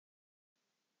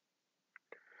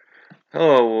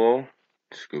Hello all,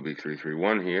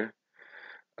 Scooby331 here.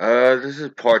 This is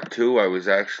part 2. I was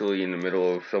actually in the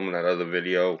middle of filming that other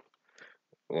video,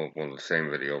 well, the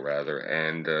same video rather,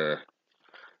 and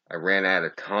I ran out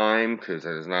of time because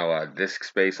there's not a lot of disk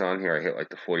space on here. I hit like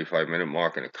the 45-minute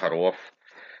mark and it cut off.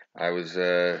 I was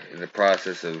in the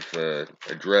process of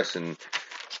addressing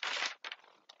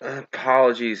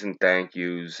apologies and thank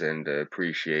yous and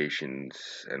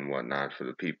appreciations and whatnot for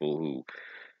the people who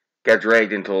got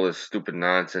dragged into all this stupid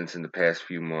nonsense in the past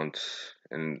few months,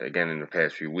 and again in the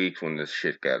past few weeks when this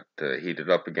shit got heated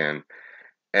up again.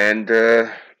 And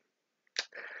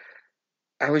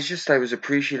I was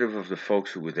appreciative of the folks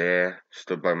who were there,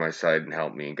 stood by my side and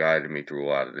helped me and guided me through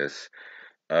a lot of this.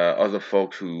 Other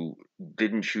folks who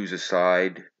didn't choose a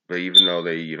side, but even though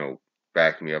they,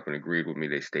 backed me up and agreed with me,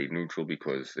 they stayed neutral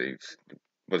because they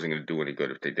wasn't going to do any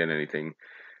good if they did anything.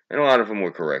 And a lot of them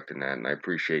were correct in that, and I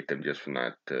appreciate them just for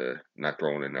not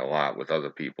throwing in a lot with other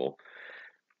people.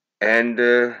 And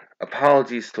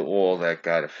apologies to all that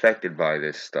got affected by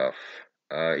this stuff.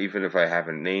 Even if I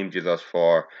haven't named you thus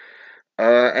far,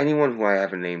 anyone who I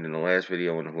haven't named in the last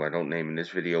video and who I don't name in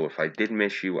this video, if I did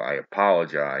miss you, I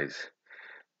apologize.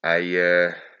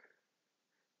 I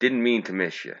didn't mean to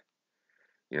miss you.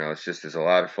 It's just there's a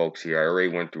lot of folks here. I already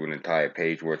went through an entire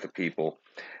page worth of people.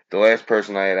 The last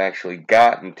person I had actually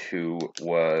gotten to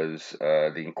was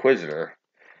the Inquisitor,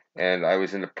 and I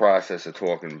was in the process of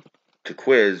talking to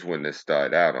Quiz when this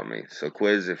died out on me. So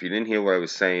Quiz, if you didn't hear what I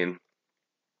was saying,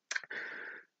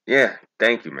 yeah,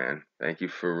 thank you, man. Thank you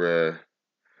for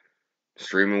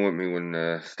streaming with me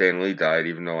when Stan Lee died,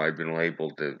 even though I'd been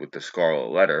labeled with the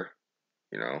Scarlet Letter.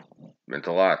 Meant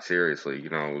a lot, seriously.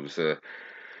 It was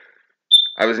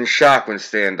I was in shock when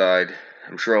Stan died.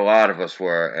 I'm sure a lot of us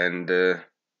were, and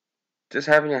just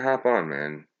having you hop on,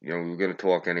 man. We were gonna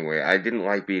talk anyway. I didn't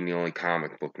like being the only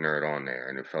comic book nerd on there,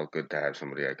 and it felt good to have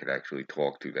somebody I could actually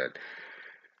talk to that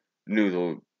knew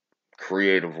the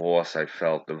creative loss I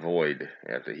felt, the void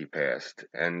after he passed.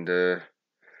 And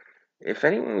if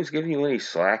anyone was giving you any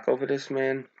slack over this,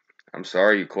 man, I'm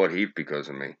sorry you caught heat because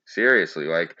of me. Seriously,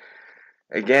 like,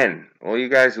 again, all you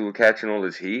guys who were catching all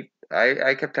this heat,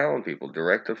 I kept telling people,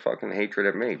 direct the fucking hatred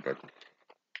at me, but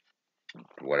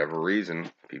for whatever reason,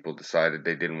 people decided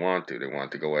they didn't want to. They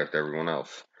wanted to go after everyone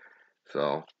else.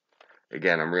 So,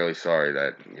 again, I'm really sorry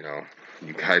that,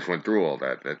 you guys went through all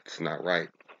that. That's not right.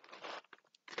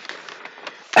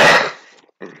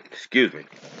 Excuse me.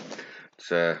 It's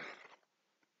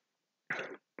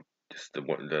just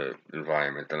the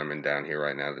environment that I'm in down here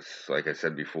right now. This, like I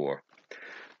said before,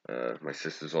 my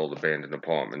sister's old abandoned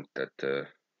apartment that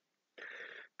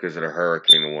because of the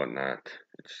hurricane and whatnot.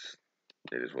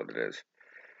 It is what it is.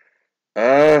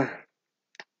 Uh,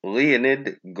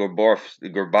 Leonid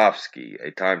Gorbovsky,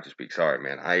 A Time to Speak. Sorry,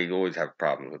 man. I always have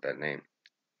problems with that name.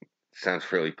 It sounds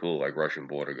fairly cool, like Russian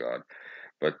border guard.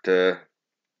 But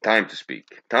Time to Speak.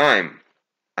 Time.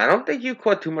 I don't think you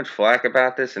caught too much flack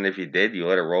about this, and if you did, you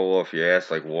let it roll off your ass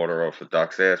like water off a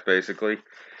duck's ass, basically.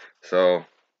 So,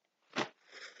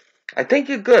 I think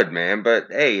you're good, man. But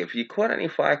hey, if you caught any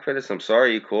flack for this, I'm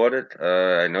sorry you caught it.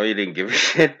 I know you didn't give a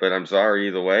shit, but I'm sorry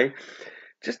either way.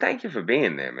 Just thank you for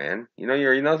being there, man.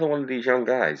 You're another one of these young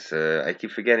guys. I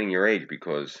keep forgetting your age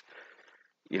because,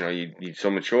 you're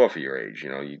so mature for your age.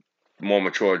 You're more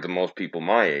mature than most people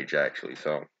my age, actually.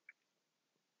 So,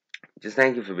 just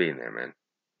thank you for being there, man.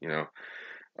 You know,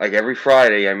 like every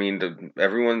Friday, I mean,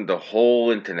 the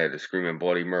whole internet is screaming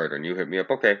bloody murder, and you hit me up.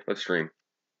 Okay, let's stream.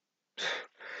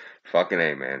 Fucking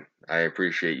A, man. I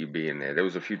appreciate you being there. There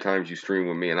was a few times you streamed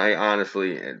with me, and I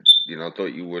honestly,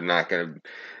 thought you were not gonna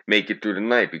make it through the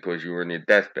night because you were in your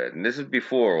deathbed. And this is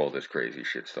before all this crazy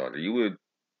shit started. You were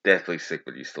deathly sick,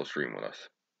 but you still stream with us.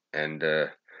 And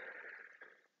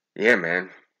yeah,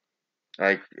 man.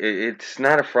 Like it's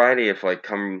not a Friday if like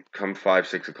come 5,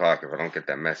 6 o'clock if I don't get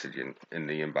that message in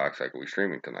the inbox like are we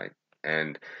streaming tonight.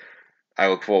 And I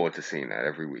look forward to seeing that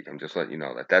every week. I'm just letting you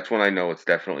know that. That's when I know it's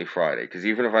definitely Friday. Because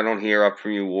even if I don't hear up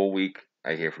from you all week,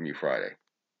 I hear from you Friday.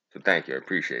 So thank you. I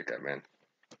appreciate that, man.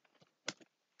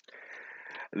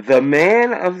 The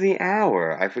man of the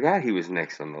hour. I forgot he was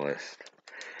next on the list.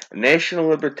 National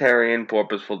Libertarian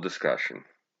Purposeful Discussion.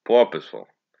 Purposeful.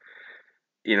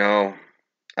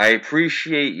 I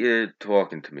appreciate you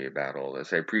talking to me about all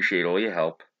this. I appreciate all your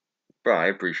help. Bro, I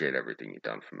appreciate everything you've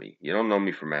done for me. You don't know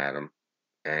me from Adam.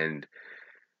 And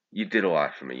you did a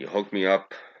lot for me. You hooked me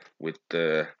up with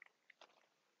good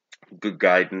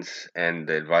guidance and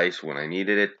advice when I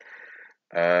needed it.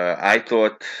 I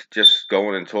thought just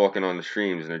going and talking on the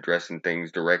streams and addressing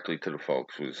things directly to the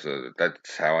folks was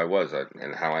that's how I was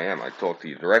and how I am. I talk to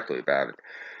you directly about it.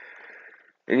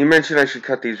 And you mentioned I should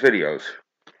cut these videos.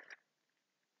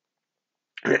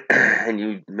 And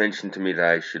you mentioned to me that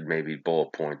I should maybe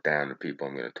bullet point down the people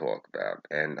I'm going to talk about.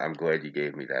 And I'm glad you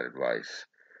gave me that advice.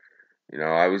 You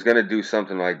know, I was going to do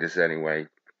something like this anyway.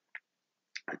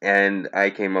 And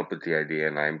I came up with the idea,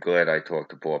 and I'm glad I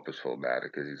talked to Porpoiseful about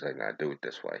it, because he's like, nah, do it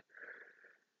this way.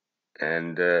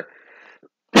 And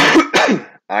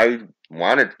I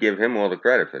wanted to give him all the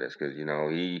credit for this, because, you know,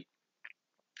 he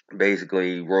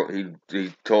basically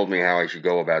he told me how I should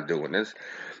go about doing this.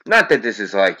 Not that this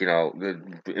is like, you know,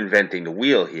 inventing the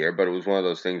wheel here, but it was one of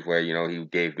those things where, you know, he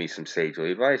gave me some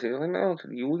sagely advice. He was like, no,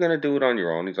 you were going to do it on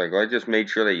your own. He's like, well, I just made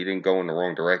sure that you didn't go in the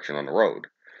wrong direction on the road.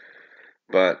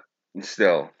 But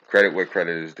still, credit where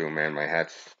credit is due, man. My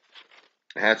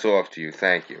hats off to you.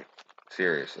 Thank you.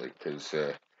 Seriously, because,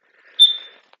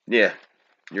 yeah,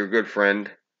 you're a good friend.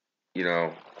 You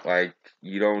know, like,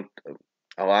 you don't,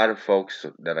 a lot of folks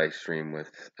that I stream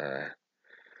with,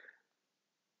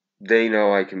 they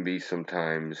know I can be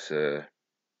sometimes a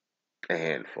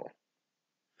handful.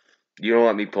 You don't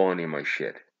let me pull any of my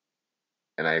shit,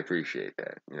 and I appreciate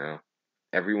that. You know,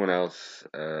 everyone else,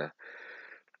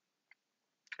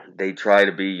 they try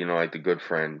to be, you know, like the good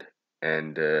friend,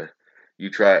 and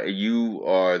you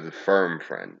are the firm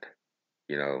friend.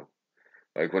 You know,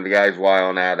 like when the guy's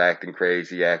wilding out, acting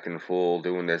crazy, acting a fool,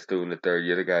 doing this, doing the third,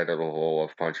 you're the guy that'll haul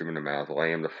off, punch him in the mouth,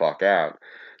 lay him the fuck out,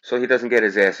 so he doesn't get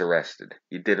his ass arrested.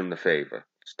 You did him the favor.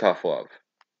 It's tough love,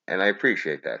 and I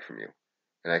appreciate that from you,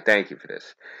 and I thank you for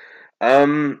this.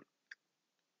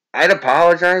 I'd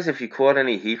apologize if you caught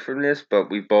any heat from this, but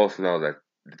we both know that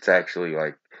it's actually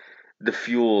like the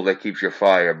fuel that keeps your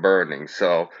fire burning.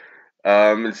 So,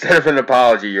 instead of an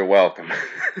apology, you're welcome.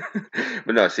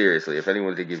 But no, seriously, if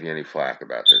anyone did give you any flack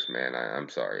about this, man, I'm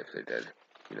sorry if they did.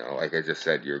 You know, like I just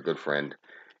said, you're a good friend,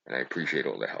 and I appreciate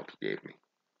all the help you gave me.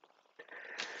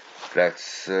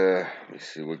 That's, let me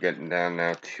see, we're getting down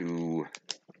now to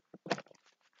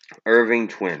Irving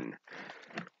Twin.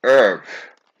 Irv,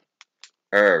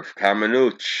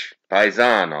 Kamenuch,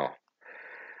 Paisano.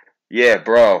 Yeah,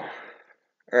 bro.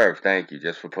 Irv, thank you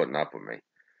just for putting up with me.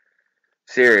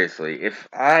 Seriously, if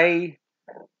I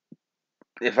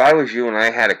was you and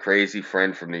I had a crazy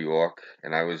friend from New York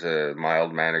and I was a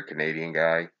mild-mannered Canadian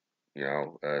guy, you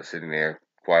know, sitting there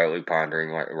quietly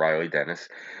pondering like Riley Dennis,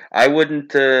 I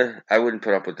wouldn't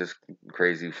put up with this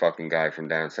crazy fucking guy from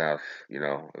down south, you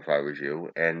know, if I was you.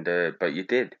 And but you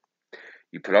did.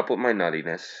 You put up with my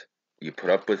nuttiness. You put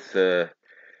up with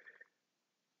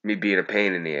me being a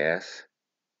pain in the ass.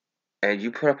 And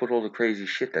you put up with all the crazy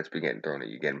shit that's been getting thrown at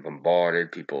you. Getting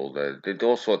bombarded, people,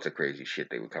 all sorts of crazy shit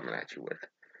they were coming at you with.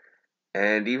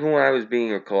 And even when I was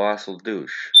being a colossal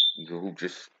douche, who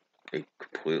just they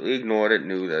completely ignored it,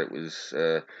 knew that it was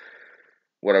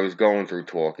what I was going through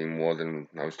talking more than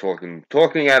I was talking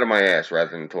out of my ass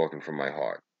rather than talking from my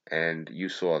heart. And you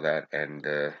saw that, and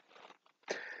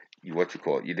you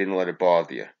didn't let it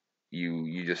bother you.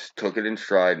 You just took it in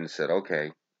stride and said,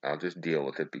 okay, I'll just deal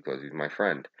with it because he's my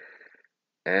friend.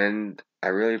 And I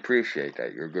really appreciate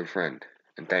that. You're a good friend.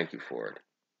 And thank you for it.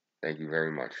 Thank you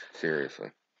very much.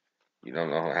 Seriously. You don't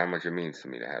know how much it means to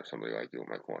me to have somebody like you in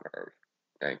my corner, Irv.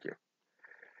 Thank you.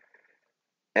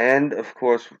 And, of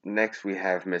course, next we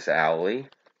have Miss Allie.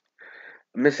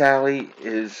 Miss Allie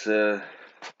is a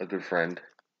good friend.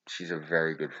 She's a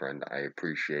very good friend. I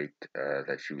appreciate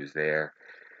that she was there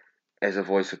as a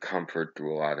voice of comfort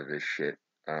through a lot of this shit.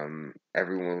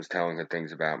 Everyone was telling her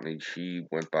things about me. She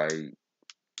went by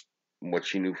what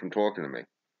she knew from talking to me.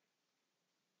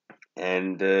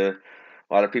 And a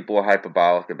lot of people were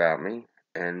hyperbolic about me,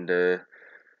 and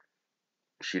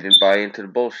she didn't buy into the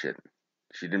bullshit.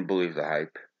 She didn't believe the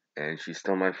hype, and she's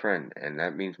still my friend, and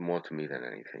that means more to me than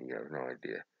anything. You have no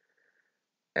idea.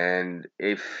 And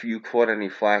if you caught any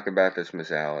flack about this, Miss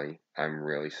Allie, I'm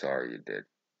really sorry you did.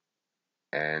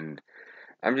 And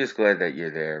I'm just glad that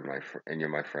you're there, and you're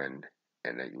my friend,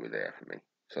 and that you were there for me.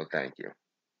 So thank you.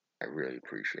 I really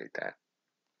appreciate that.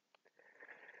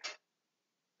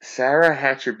 Sarah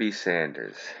Hatcherby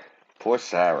Sanders. Poor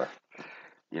Sarah.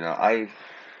 You know, I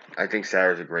think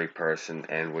Sarah's a great person,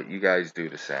 and what you guys do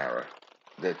to Sarah,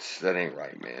 that ain't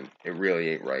right, man. It really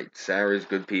ain't right. Sarah's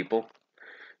good people.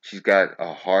 She's got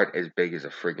a heart as big as a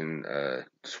friggin'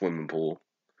 swimming pool.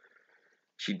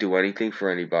 She'd do anything for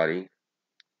anybody,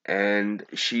 and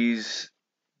she's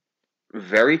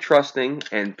very trusting,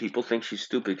 and people think she's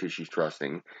stupid because she's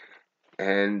trusting.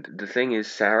 And the thing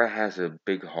is, Sarah has a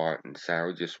big heart, and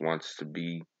Sarah just wants to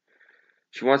be.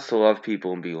 She wants to love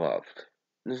people and be loved.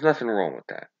 There's nothing wrong with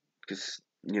that. Because,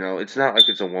 you know, it's not like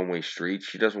it's a one-way street.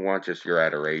 She doesn't want just your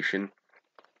adoration.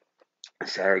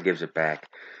 Sarah gives it back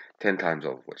 10 times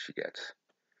over what she gets.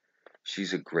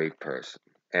 She's a great person.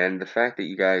 And the fact that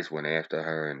you guys went after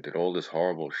her and did all this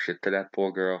horrible shit to that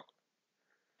poor girl,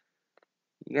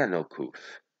 you got no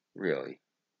couth. Really.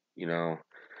 You know?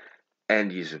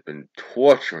 And you've been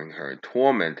torturing her and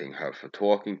tormenting her for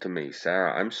talking to me.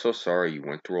 Sarah, I'm so sorry you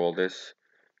went through all this.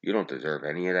 You don't deserve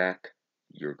any of that.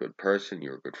 You're a good person.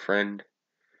 You're a good friend.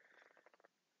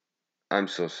 I'm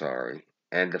so sorry.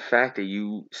 And the fact that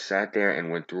you sat there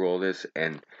and went through all this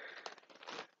and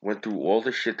went through all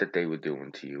the shit that they were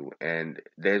doing to you, and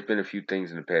there's been a few things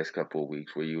in the past couple of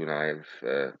weeks where you and I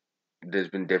have, there's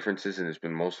been differences, and it's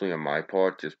been mostly on my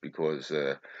part just because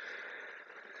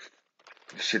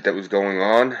shit that was going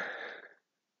on,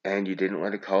 and you didn't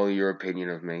let it color your opinion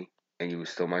of me, and you were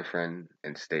still my friend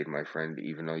and stayed my friend,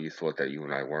 even though you thought that you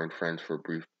and I weren't friends for a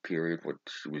brief period, which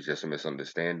was just a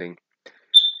misunderstanding.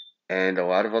 And a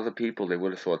lot of other people, they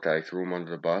would have thought that I threw them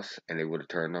under the bus, and they would have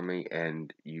turned on me,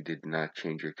 and you did not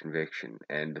change your conviction.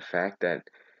 And the fact that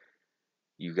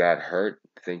you got hurt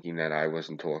thinking that I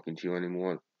wasn't talking to you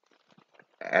anymore,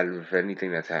 out of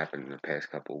anything that's happened in the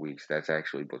past couple of weeks, that's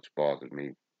actually what's bothered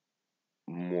me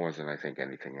more than I think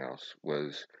anything else,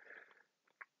 was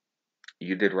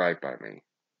you did right by me,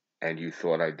 and you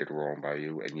thought I did wrong by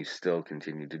you, and you still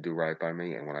continued to do right by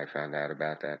me, and when I found out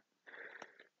about that,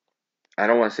 I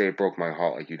don't want to say it broke my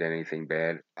heart like you did anything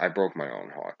bad. I broke my own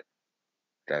heart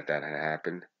that that had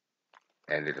happened,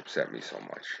 and it upset me so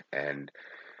much. And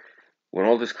when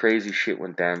all this crazy shit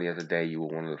went down the other day, you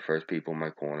were one of the first people in my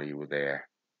corner. You were there,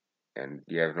 and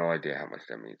you have no idea how much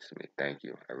that means to me. Thank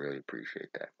you. I really appreciate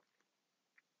that.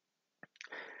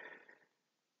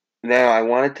 Now, I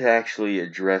wanted to actually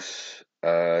address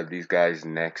these guys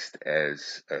next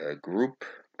as a group,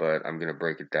 but I'm going to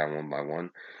break it down one by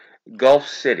one. Gulf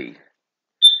City.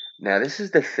 Now, this is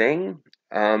the thing.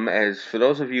 As for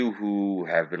those of you who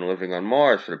have been living on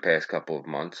Mars for the past couple of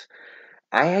months,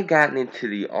 I had gotten into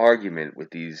the argument with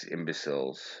these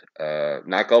imbeciles,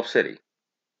 not Gulf City.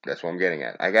 That's what I'm getting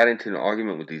at. I got into an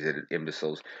argument with these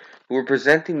imbeciles who were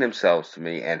presenting themselves to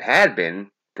me and had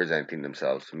been presenting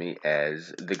themselves to me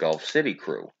as the Gulf City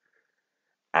crew.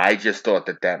 I just thought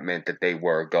that that meant that they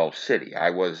were Gulf City. I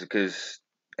was, because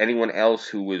anyone else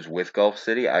who was with Gulf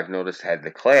City, I've noticed had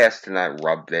the class to not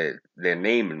rub their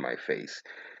name in my face.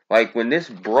 Like when this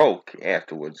broke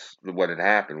afterwards, what had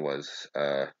happened was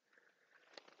the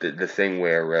thing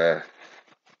where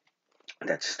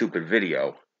that stupid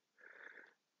video.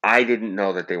 I didn't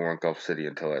know that they weren't Gulf City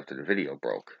until after the video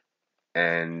broke,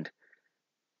 and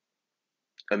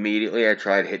immediately I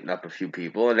tried hitting up a few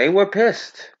people, and they were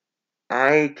pissed.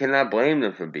 I cannot blame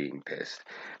them for being pissed.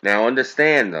 Now,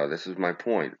 understand, though, this is my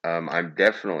point. I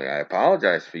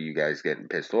apologize for you guys getting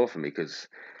pissed off at me, because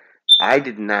I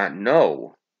did not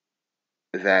know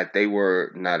that they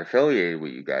were not affiliated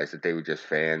with you guys, that they were just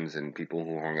fans and people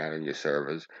who hung out on your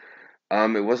servers.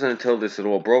 It wasn't until this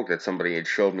all broke that somebody had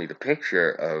showed me the picture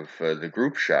of the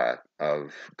group shot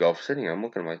of Gulf City. I'm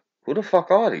looking, I'm like, who the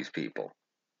fuck are these people?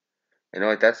 You know,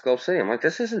 like, that's Gulf City. I'm like,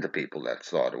 this isn't the people that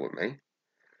started with me.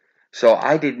 So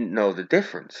I didn't know the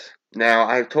difference. Now,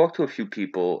 I've talked to a few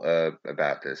people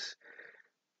about this,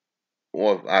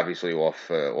 well, obviously off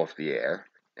the air,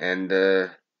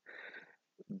 and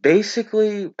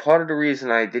basically part of the reason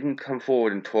I didn't come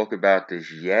forward and talk about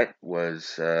this yet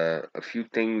was a few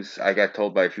things I got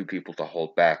told by a few people to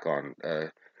hold back on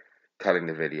cutting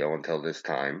the video until this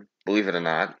time. Believe it or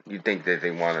not, you'd think that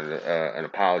they wanted an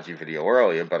apology video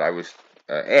earlier, but I was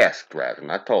asked, rather,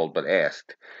 not told, but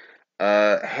asked.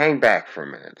 Hang back for a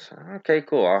minute. So, okay,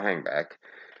 cool, I'll hang back.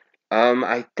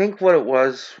 I think what it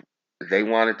was, they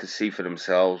wanted to see for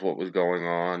themselves what was going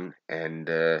on, and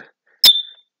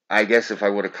I guess if I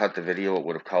would have cut the video, it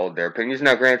would have colored their opinions.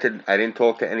 Now, granted, I didn't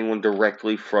talk to anyone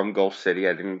directly from Gulf City.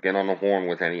 I didn't get on the horn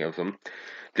with any of them.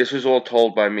 This was all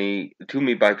told to me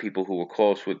by people who were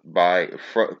close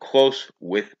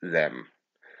with them.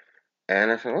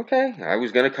 And I said, okay. I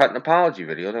was gonna cut an apology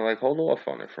video. They're like, hold off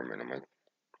on it for a minute. I'm like,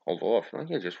 hold off. I'm like,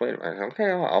 yeah, just wait a minute.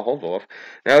 Okay, I'll hold off.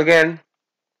 Now again,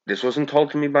 this wasn't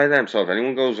told to me by them. So if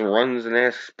anyone goes and runs and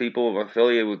asks people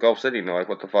affiliated with Gulf City, they're like,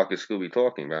 what the fuck is Scooby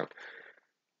talking about?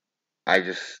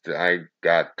 I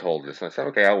got told this, and I said,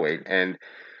 okay, I'll wait. And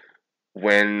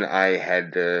when I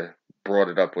had brought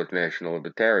it up with National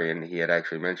Libertarian, he had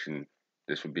actually mentioned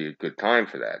this would be a good time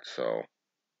for that. So,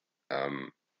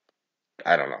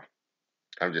 I don't know.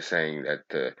 I'm just saying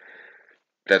that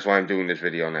that's why I'm doing this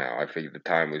video now. I figured the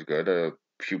time was good. A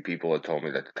few people had told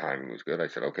me that the timing was good. I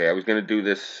said, okay, I was going to do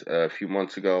this a few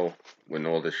months ago when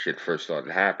all this shit first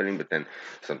started happening, but then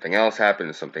something else happened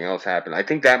and something else happened. I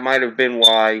think that might have been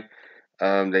why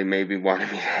They maybe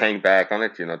wanted me to hang back on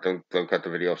it. Don't cut the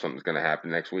video if something's going to happen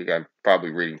next week. I'm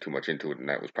probably reading too much into it, and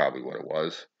that was probably what it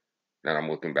was. Now I'm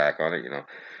looking back on it,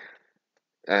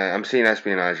 I'm seeing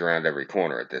espionage around every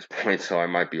corner at this point, so I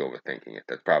might be overthinking it.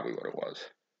 That's probably what it was.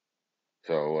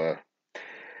 So,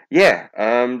 yeah,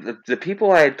 the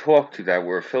people I had talked to that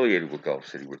were affiliated with Gulf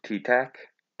City were T-Tac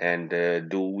and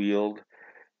Dual Wield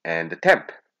and the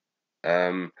Temp.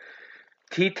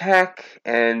 T-Tac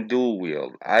and Dual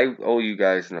Wield, I owe you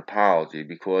guys an apology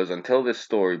because until this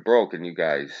story broke and you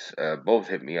guys both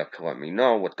hit me up to let me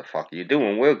know what the fuck are you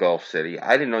doing, we're Gulf City.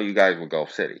 I didn't know you guys were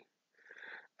Gulf City.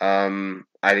 I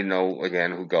didn't know,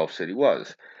 again, who Gulf City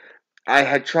was. I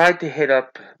had tried to hit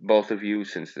up both of you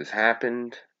since this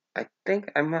happened.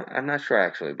 I'm not sure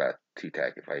actually about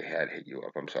T-Tac if I had hit you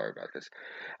up. I'm sorry about this.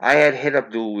 I had hit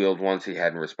up Dual Wield once. He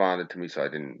hadn't responded to me, so I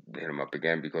didn't hit him up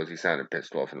again because he sounded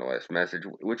pissed off in the last message,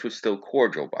 which was still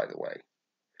cordial, by the way.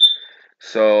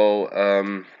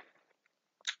 So,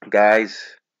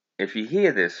 guys, if you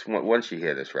hear this, once you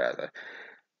hear this, rather,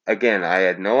 again, I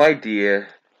had no idea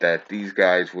that these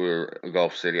guys were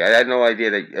Gulf City. I had no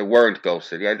idea that it weren't Gulf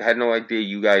City. I had no idea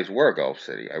you guys were Gulf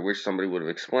City. I wish somebody would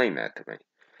have explained that to me.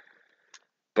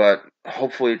 But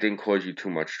hopefully it didn't cause you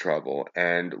too much trouble.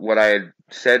 And what I had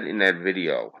said in that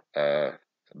video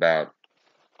about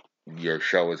your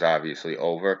show is obviously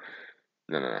over,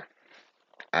 no.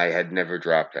 I had never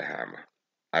dropped a hammer.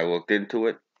 I looked into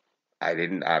it. I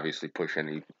didn't obviously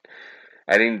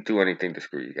I didn't do anything to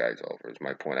screw you guys over, is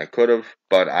my point. I could have,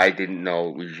 but I didn't know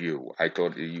it was you. I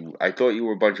thought you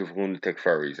were a bunch of lunatic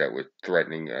furries that were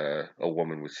threatening a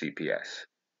woman with CPS.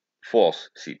 False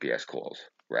CPS calls,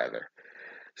 rather.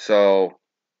 So,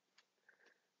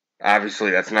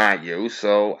 obviously that's not you,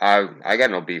 so I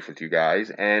got no beef with you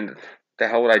guys, and the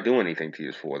hell would I do anything to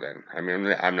you for then? I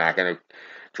mean, I'm not going to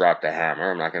drop the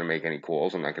hammer, I'm not going to make any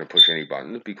calls, I'm not going to push any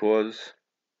buttons, because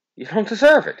you don't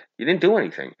deserve it. You didn't do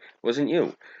anything. It wasn't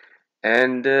you.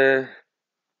 And,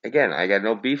 again, I got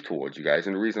no beef towards you guys,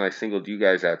 and the reason I singled you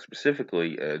guys out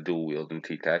specifically, Dual Wield and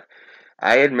T-Tech,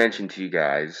 I had mentioned to you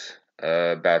guys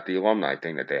about the alumni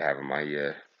thing that they have in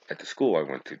my at the school I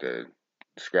went to, the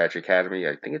Scratch Academy.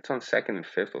 I think it's on 2nd and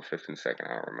 5th, or 5th and 2nd,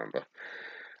 I don't remember.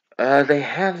 They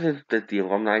have the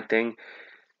alumni thing.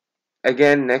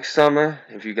 Again, next summer,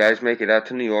 if you guys make it out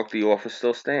to New York, the offer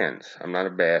still stands. I'm not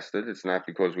a bastard. It's not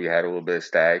because we had a little bit of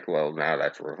stag. Well, now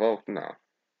that's revoked. No.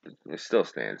 It still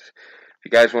stands. If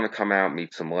you guys want to come out,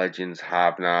 meet some legends,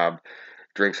 hobnob,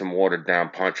 drink some watered down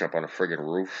punch up on a friggin'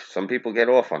 roof, some people get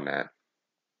off on that.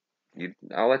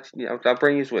 I'll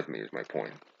bring you with me, is my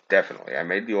point. Definitely. I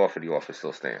made the offer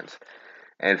still stands.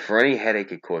 And for any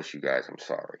headache it costs you guys, I'm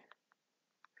sorry.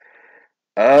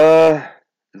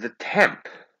 The Temp.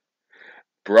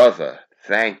 Brother,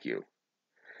 thank you.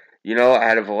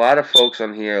 Out of a lot of folks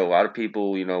on here, a lot of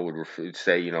people, would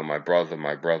say, my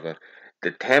brother.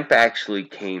 The Temp actually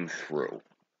came through.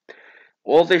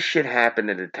 All this shit happened,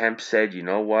 and the Temp said, you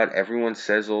know what? Everyone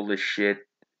says all this shit.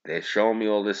 They're showing me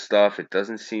all this stuff. It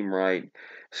doesn't seem right.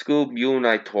 Scoob, you and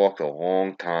I talked a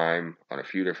long time on a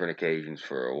few different occasions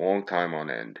for a long time on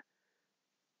end.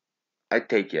 I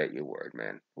take you at your word,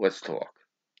 man. Let's talk.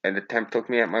 And the Temp took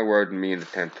me at my word, and me and the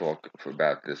Temp talked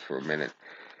about this for a minute.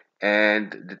 And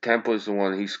the Temp was the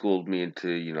one, he schooled me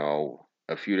into,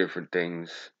 a few different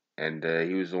things. And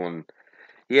he was the one,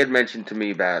 he had mentioned to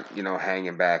me about,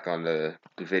 hanging back on the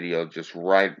video just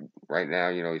right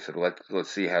now. He said, let's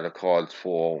see how the cards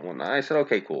fall. And I said,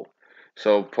 okay, cool.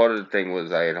 So part of the thing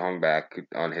was I had hung back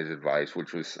on his advice,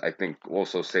 which was, I think,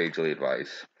 also sagely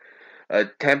advice.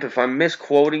 Temp, if I'm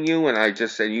misquoting you and I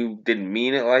just said you didn't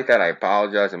mean it like that, I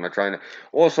apologize. I'm not trying to.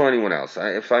 Also, anyone else,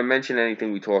 if I mention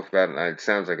anything we talked about and it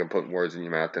sounds like I'm putting words in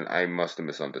your mouth, then I must have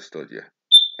misunderstood you.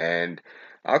 And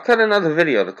I'll cut another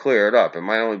video to clear it up. It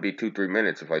might only be 2-3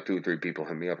 minutes if 2 or 3 people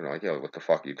hit me up and they're like, yo, what the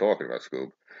fuck are you talking about,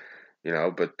 Scoob?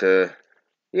 But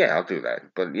yeah, I'll do that.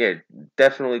 But yeah,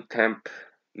 definitely Temp.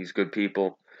 He's good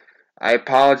people. I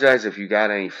apologize if you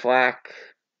got any flack.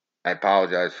 I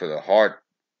apologize for the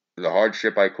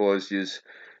hardship I caused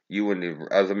you and the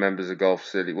other members of Gulf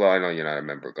City. Well, I know you're not a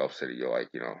member of Gulf City. You're like,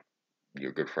 you're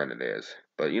a good friend of theirs.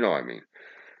 But you know what I mean.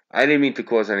 I didn't mean to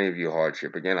cause any of you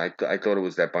hardship. Again, I thought it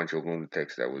was that bunch of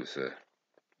lunatics that was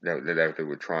that they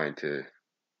were trying to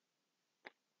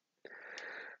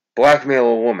blackmail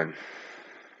a woman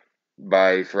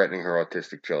by threatening her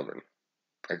autistic children.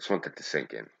 I just want that to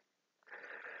sink in.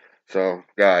 So,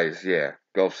 guys, yeah,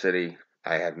 Gulf City,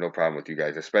 I have no problem with you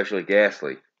guys, especially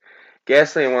Ghastly.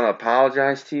 Ghastly, I want to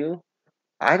apologize to you.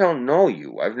 I don't know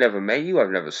you. I've never met you.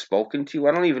 I've never spoken to you.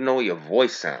 I don't even know what your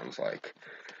voice sounds like.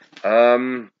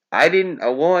 I didn't.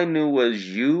 All I knew was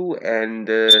you and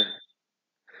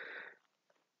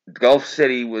Gulf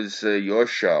City was your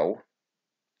show,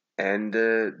 and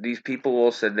these people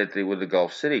all said that they were the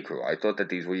Gulf City crew. I thought that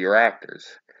these were your actors.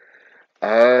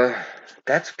 Uh,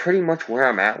 that's pretty much where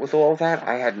I'm at with all of that.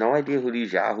 I had no idea who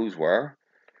these yahoos were,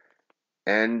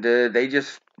 and they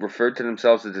just referred to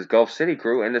themselves as this Gulf City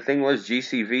crew. And the thing was,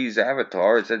 GCV's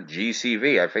avatar, it said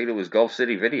GCV. I figured it was Gulf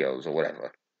City Videos or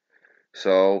whatever.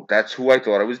 So that's who I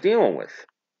thought I was dealing with.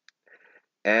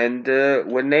 And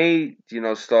when they,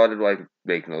 started like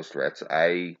making those threats,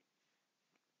 I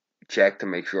checked to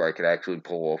make sure I could actually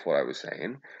pull off what I was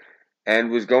saying, and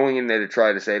was going in there to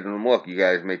try to say to them, "Look, you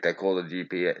guys make that call to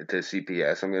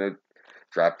CPS. I'm gonna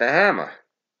drop the hammer."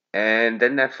 And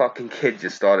then that fucking kid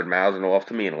just started mouthing off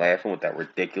to me and laughing with that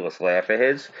ridiculous laugh of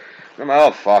his. And I'm like,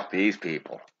 "Oh, fuck these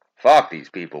people. Fuck these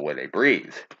people where they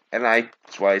breathe." And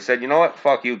that's why I said, "You know what?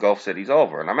 Fuck you. Gulf City's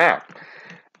over," and I'm out.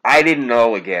 I didn't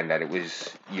know, again, that it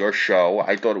was your show.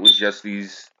 I thought it was just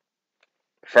these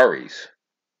furries.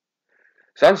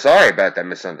 So I'm sorry about that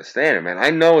misunderstanding, man.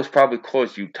 I know it's probably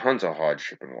caused you tons of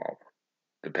hardship and woe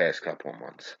the past couple of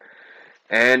months.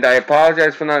 And I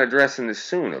apologize for not addressing this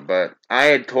sooner, but I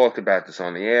had talked about this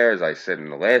on the air, as I said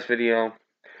in the last video.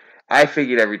 I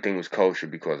figured everything was kosher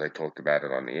because I talked about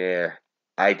it on the air.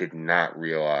 I did not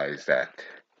realize that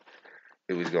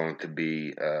it was going to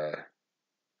be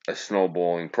a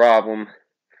snowballing problem,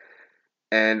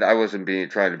 and I wasn't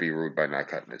trying to be rude by not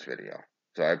cutting this video.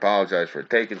 So I apologize for it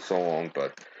taking so long,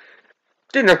 but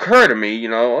didn't occur to me,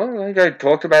 like I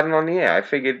talked about it on the air. I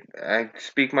figured I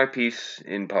speak my piece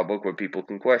in public where people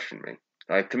can question me.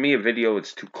 Like, to me, a video,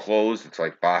 it's too closed. It's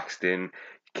like boxed in. You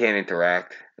can't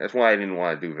interact. That's why I didn't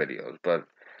want to do videos. But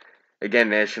again,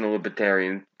 National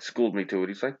Libertarian schooled me to it.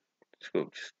 He's like,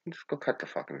 "Scoop, just go cut the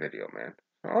fucking video, man."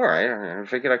 All right. I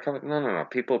figured I covered. No.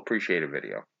 People appreciate a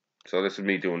video. So this is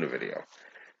me doing the video.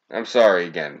 I'm sorry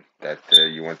again that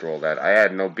you went through all that. I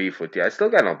had no beef with you. I still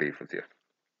got no beef with you.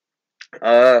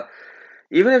 Uh,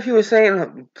 Even if you were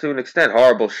saying, to an extent,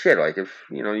 horrible shit, like if,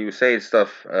 you were saying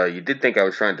stuff, you did think I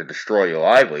was trying to destroy your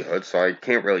livelihood, so I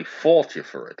can't really fault you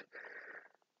for it.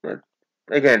 But,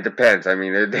 again, it depends. I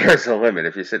mean, there's a limit.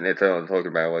 If you're sitting there talking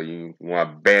about, well, you want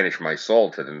to banish my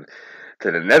soul to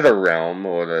the nether realm,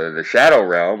 or the shadow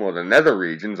realm, or the nether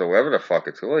regions, or wherever the fuck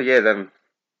it's called, well, yeah, then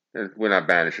we're not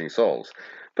banishing souls.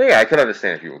 But yeah, I could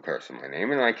understand if you were cursing my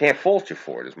name, and I can't fault you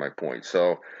for it, is my point.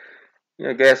 So,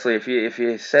 Gasly, if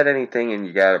you said anything and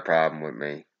you got a problem with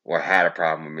me, or had a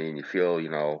problem with me, and you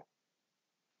feel,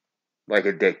 like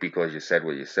a dick because you said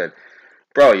what you said,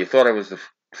 bro, you thought I was the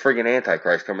friggin'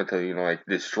 Antichrist coming to, like,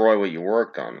 destroy what you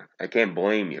worked on. I can't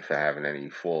blame you for having any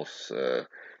false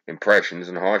impressions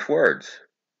and harsh words.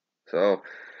 So,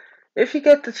 if you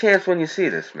get the chance when you see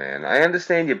this, man, I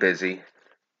understand you're busy.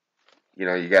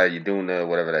 You're doing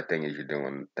whatever that thing is you're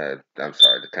doing. I'm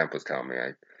sorry, the temp was telling me.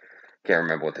 I can't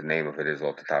remember what the name of it is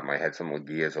off the top of my head. Something with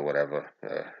gears or whatever.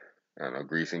 I don't know,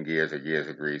 greasing gears or gears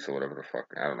of grease or whatever the fuck.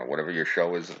 I don't know, whatever your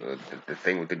show is, the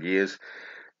thing with the gears.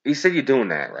 He said you're doing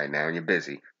that right now and you're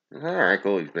busy. Alright,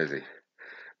 cool, he's busy.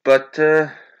 But,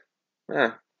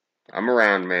 yeah, I'm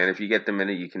around, man. If you get the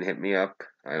minute, you can hit me up.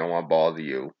 I don't want to bother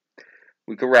you.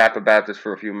 We could rap about this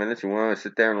for a few minutes. You want to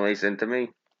sit there and lace into me?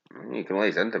 You can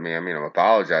lace into me. I mean, I'm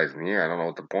apologizing here. I don't know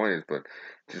what the point is, but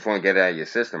just want to get it out of your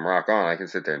system. Rock on. I can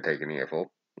sit there and take an earful,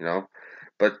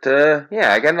 But,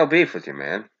 yeah, I got no beef with you,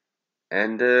 man.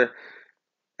 And,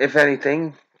 if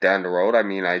anything, down the road, I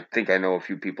mean, I think I know a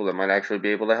few people that might actually be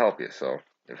able to help you. So,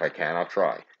 if I can, I'll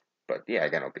try. But, yeah, I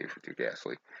got no beef with you,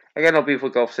 Gasly. I got no beef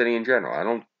with Gulf City in general. I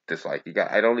don't dislike you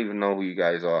guys. I don't even know who you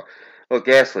guys are. Look,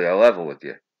 Gasly, I'll level with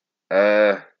you.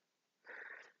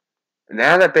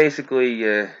 Now that basically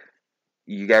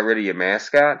you got rid of your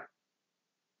mascot,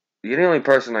 you're the only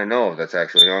person I know of that's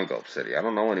actually on Gulf City. I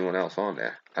don't know anyone else on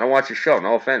there. I don't watch your show,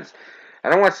 no offense. I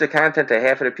don't watch the content that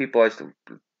half of the people let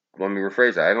me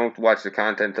rephrase that. I don't watch the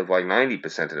content of like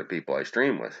 90% of the people I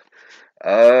stream with.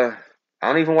 I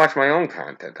don't even watch my own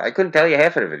content. I couldn't tell you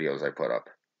half of the videos I put up.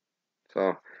 So, you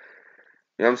know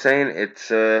what I'm saying? It's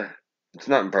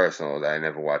nothing personal that I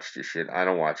never watched your shit. I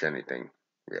don't watch anything,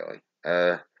 really.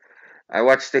 I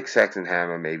watch Stick, Sex, and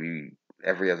Hammer maybe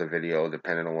every other video,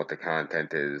 depending on what the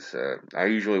content is. I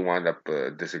usually wind up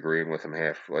disagreeing with them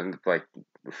like,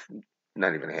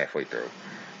 not even halfway through.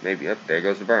 Maybe, there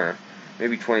goes the burner.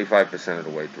 Maybe 25% of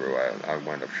the way through, I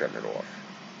wind up shutting it off.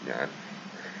 Yeah,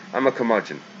 I'm a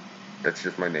curmudgeon. That's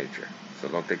just my nature. So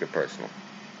don't take it personal.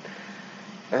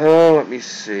 Oh, let me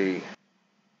see.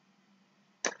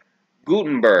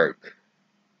 Gutenberg,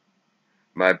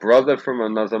 my brother from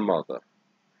another mother.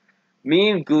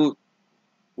 Me and Gut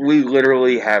we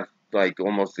literally have like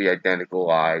almost the identical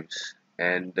lives.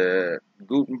 And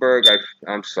Gutenberg,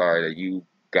 I'm sorry that you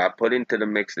got put into the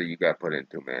mix that you got put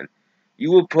into, man.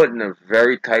 You were put in a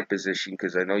very tight position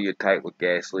because I know you're tight with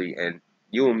Gasly, and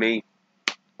you and me,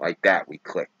 like that, we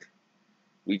clicked.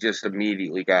 We just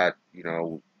immediately got,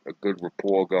 a good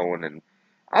rapport going. And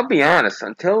I'll be honest,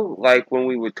 until like when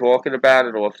we were talking about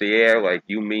it off the air, like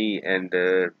you, me, and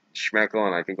Schmeckel,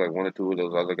 and I think like one or two of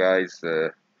those other guys,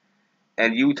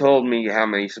 and you told me how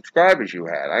many subscribers you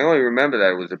had. I only remember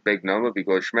that it was a big number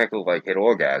because Schmeckel like hit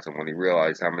orgasm when he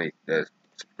realized how many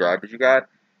subscribers you got.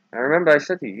 I remember I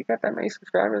said to you, "You got that many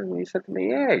subscribers?" And you said to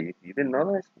me, "Yeah, you didn't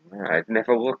know that?" I said, "No, I'd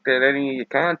never looked at any of your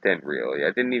content really.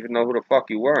 I didn't even know who the fuck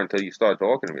you were until you started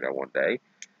talking to me that one day."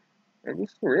 And you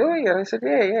said, "Really?" And I said,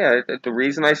 "Yeah, yeah. The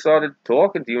reason I started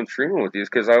talking to you and streaming with you is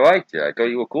because I liked you. I thought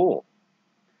you were cool."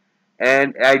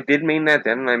 And I did mean that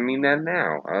then, and I mean that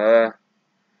now.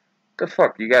 The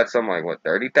fuck? You got something like, what,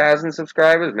 30,000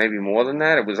 subscribers? Maybe more than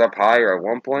that? It was up higher at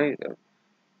one point.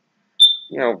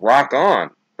 Rock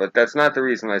on. But that's not the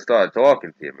reason I started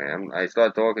talking to you, man. I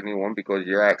started talking to you, one, because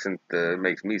your accent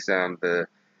makes me sound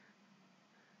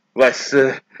less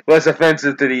less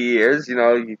offensive to the ears.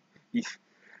 You,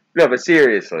 no, but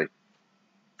seriously,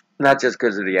 not just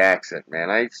because of the accent,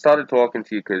 man. I started talking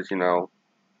to you because,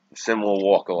 similar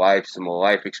walk of life, similar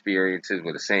life experiences.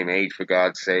 We're the same age, for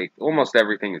God's sake. Almost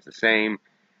everything is the same.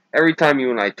 Every time you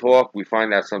and I talk, we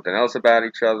find out something else about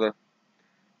each other.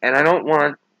 And I don't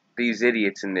want these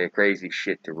idiots and their crazy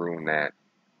shit to ruin that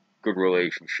good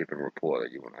relationship and rapport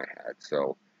that you and I had.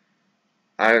 So,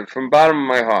 from the bottom of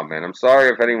my heart, man, I'm sorry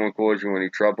if anyone caused you any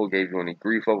trouble, gave you any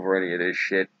grief over any of this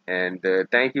shit. And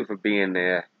thank you for being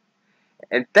there.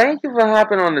 And thank you for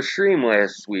hopping on the stream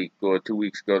last week or 2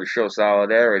 weeks ago to show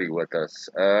solidarity with us.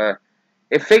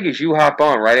 It figures you hop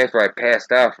on right after I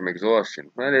passed out from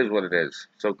exhaustion. That is what it is.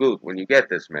 So, good, when you get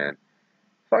this, man,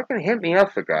 fucking hit me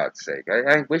up, for God's sake.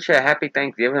 I wish you a happy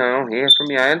Thanksgiving. I don't hear from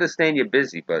you. I understand you're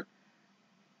busy, but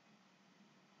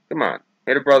come on,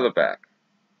 hit a brother back.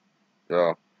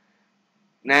 So,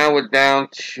 now we're down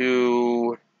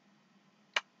to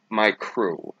my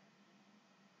crew.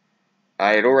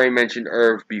 I had already mentioned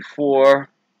Irv before,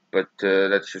 but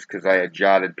that's just because I had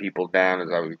jotted people down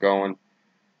as I was going.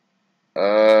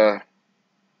 I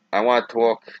want to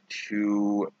talk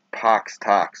to Pox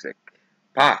Toxic.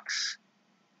 Pox,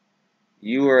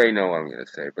 you already know what I'm going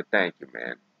to say, but thank you,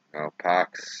 man.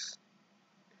 Pox,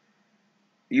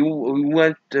 you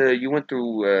went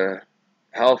through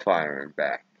hellfire and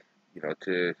back,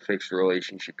 to fix the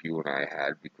relationship you and I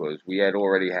had, because we had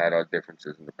already had our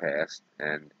differences in the past,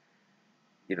 and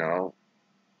you know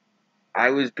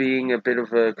I was being a bit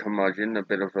of a curmudgeon, a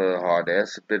bit of a hard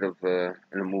ass, a bit of an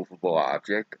immovable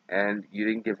object, and you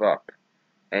didn't give up,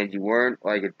 and you weren't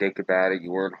like a dick about it,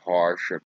 you weren't harsh or